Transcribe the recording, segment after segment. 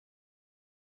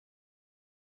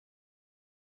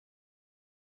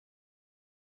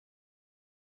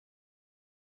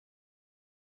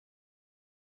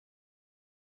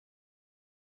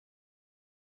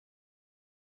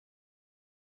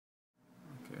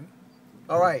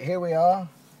Alright, here we are,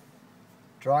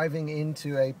 driving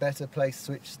into a Better Place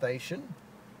switch station.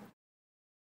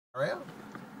 So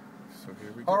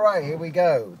here we go. Alright, here we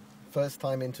go. First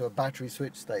time into a battery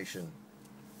switch station.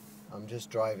 I'm just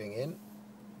driving in.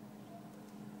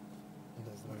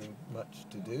 There's nothing much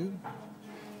to do.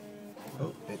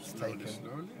 Oh, it's Slowly, taken.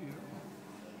 slowly,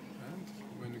 yeah. And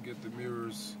when you get the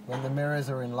mirrors, When the mirrors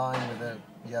are in line with the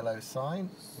yellow sign,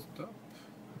 stop.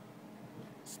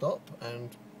 stop and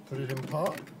put it in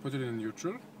park. Put it in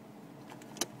neutral.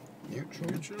 Neutral.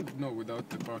 Neutral? No, without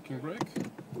the parking brake.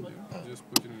 Yeah, just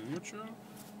put it in neutral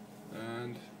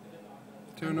and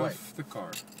turn And wait. off the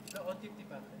car.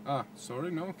 Ah,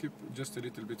 sorry, no, keep just a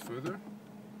little bit further.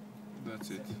 That's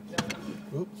it.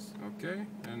 Oops. Okay,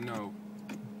 and now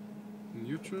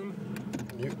neutral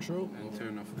Neutral. and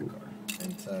turn off the car.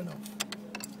 And turn off.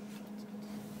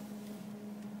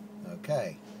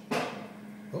 Okay.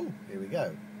 Oh, here we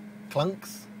go.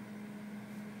 Clunks.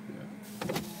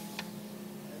 Yeah.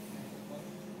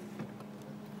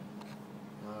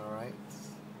 Alright.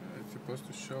 It's supposed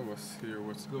to show us here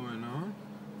what's going on.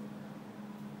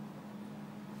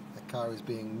 The car is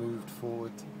being moved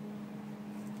forward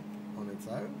on its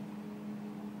own.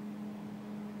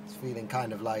 It's feeling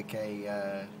kind of like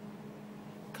a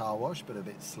car wash, but a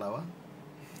bit slower.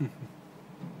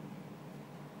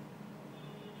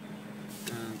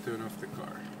 And turn off the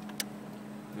car.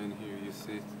 And here you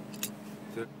see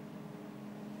the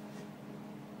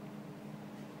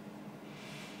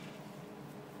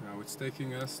now it's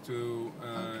taking us to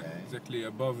Okay. exactly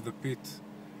above the pit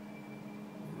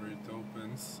where it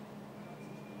opens.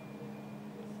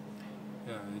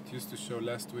 Yeah, it used to show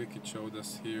last week, it showed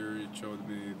us here, it showed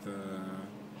me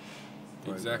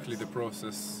the exactly the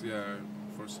process. Yeah,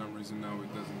 for some reason now it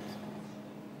doesn't.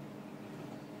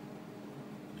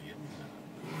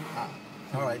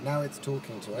 Alright, now it's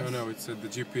talking to us. No, it said the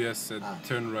GPS said Ah.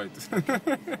 turn right.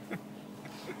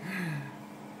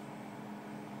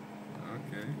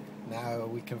 Okay. Now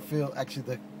we can feel, actually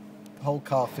the whole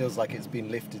car feels like it's been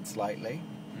lifted slightly.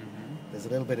 Mm-hmm. There's a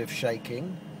little bit of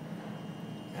shaking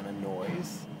and a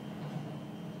noise.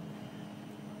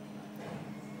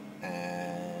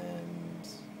 And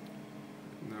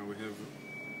Now we have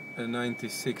a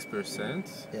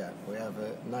 96%. yeah, we have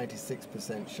a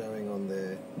 96% showing on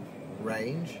the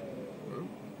range. Oh,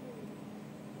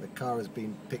 The car has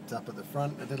been picked up at the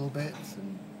front a little bit,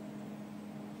 and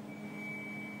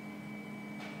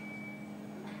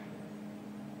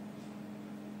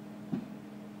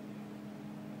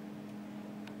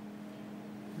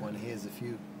one hears a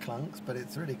few clunks, but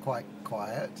it's really quite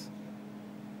quiet.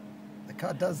 The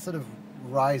car does sort of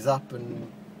rise up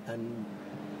and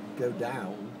go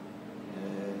down.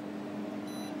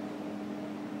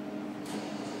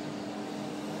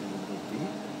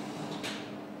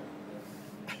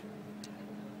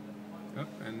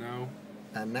 oh,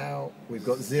 And now we've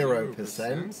got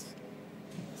 0%.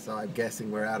 So I'm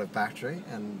guessing we're out of battery,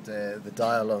 and the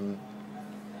dial on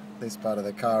this part of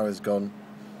the car has gone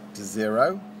to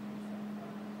 0.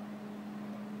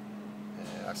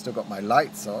 I've still got my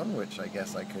lights on, which I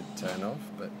guess I could turn off,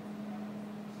 but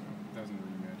doesn't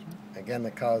really matter. again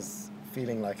the car's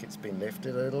feeling like it's been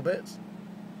lifted a little bit.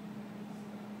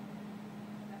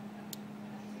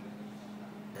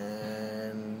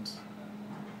 And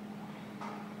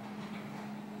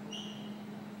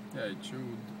Yeah, it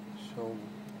should show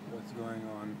what's going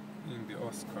on in the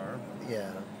Oscar.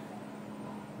 yeah,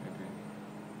 Maybe.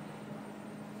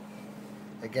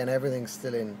 again everything's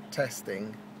still in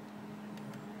testing.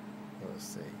 We'll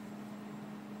see.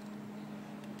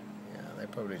 Yeah, they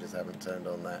probably just haven't turned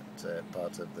on that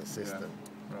part of the system.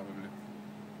 Yeah, probably.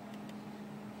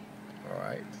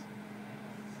 Alright.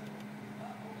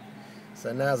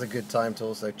 So now's a good time to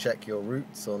also check your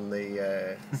routes on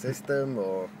the system,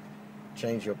 or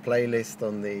change your playlist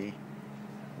on the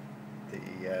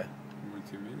Multimedia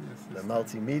system.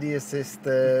 multimedia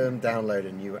system, download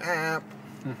a new app,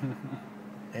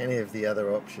 any of the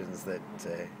other options that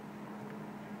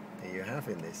you have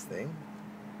in this thing.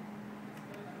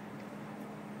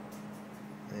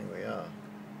 There we are.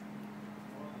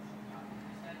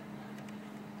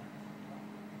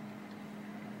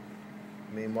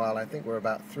 Meanwhile, I think we're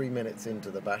about 3 minutes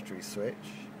into the battery switch,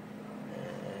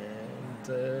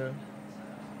 and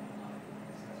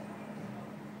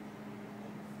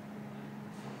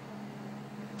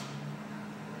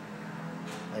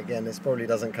again, this probably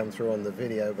doesn't come through on the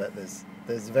video, but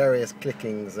there's various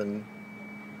clickings, and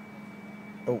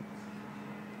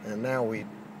and now we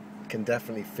can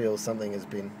definitely feel something has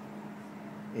been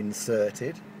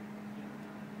inserted.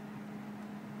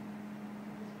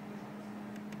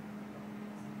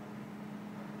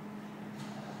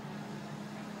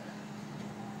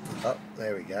 Oh,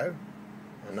 there we go.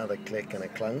 Another click and a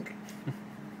clunk.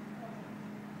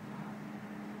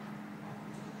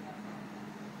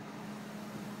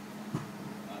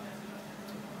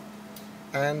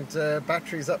 And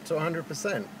battery's up to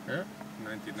 100%. Yeah,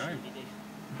 99.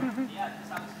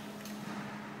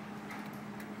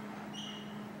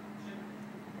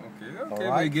 Okay,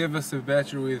 All right. they gave us a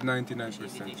battery with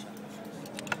 99%.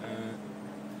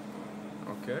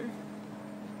 Okay,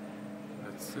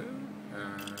 that's it.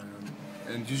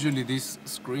 And usually these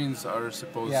screens are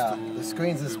supposed Yeah, to the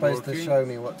screens are be supposed to working. show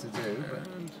me what to do. But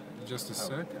And just a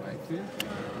sec, I think.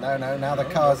 no, now the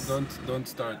car's... Don't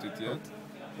start it yet.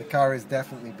 The car is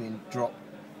definitely been dropped.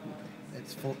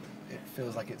 It's full. It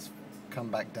feels like it's come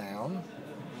back down.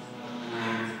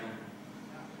 Yeah,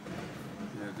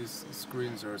 these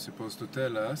screens are supposed to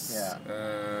tell us.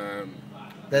 Yeah.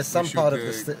 There's some should, part of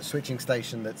the switching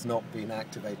station that's not been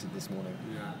activated this morning.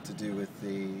 Yeah. To do with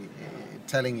the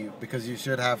telling you, because you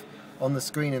should have on the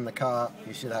screen in the car,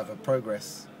 you should have a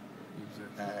progress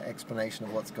Exactly. explanation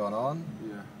of what's gone on.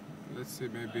 Yeah. Let's see.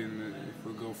 Maybe if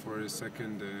we go for a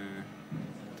second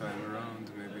time around,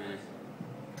 maybe.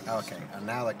 Okay, and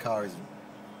now the car is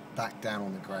back down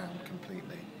on the ground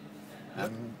completely.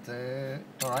 And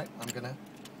all right, I'm gonna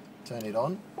turn it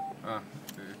on. The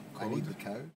I need code. the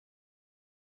code.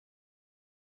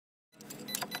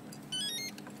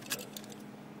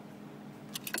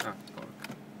 Fuck.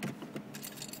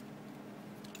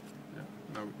 Yeah.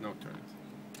 Now turn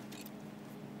it.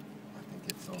 I think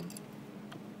it's on.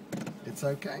 It's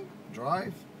okay.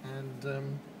 Drive and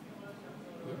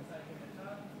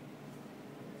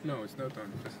No, it's not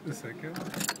on. Just a second.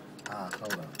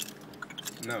 hold on.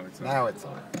 No, it's on. Now it's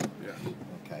on. Yeah.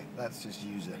 Okay, that's just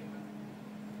user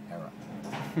error.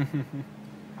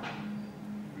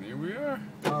 And here we are.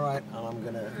 All right, and I'm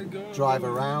gonna Go. drive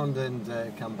around and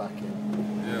come back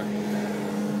in.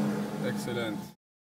 Yeah. Excellent.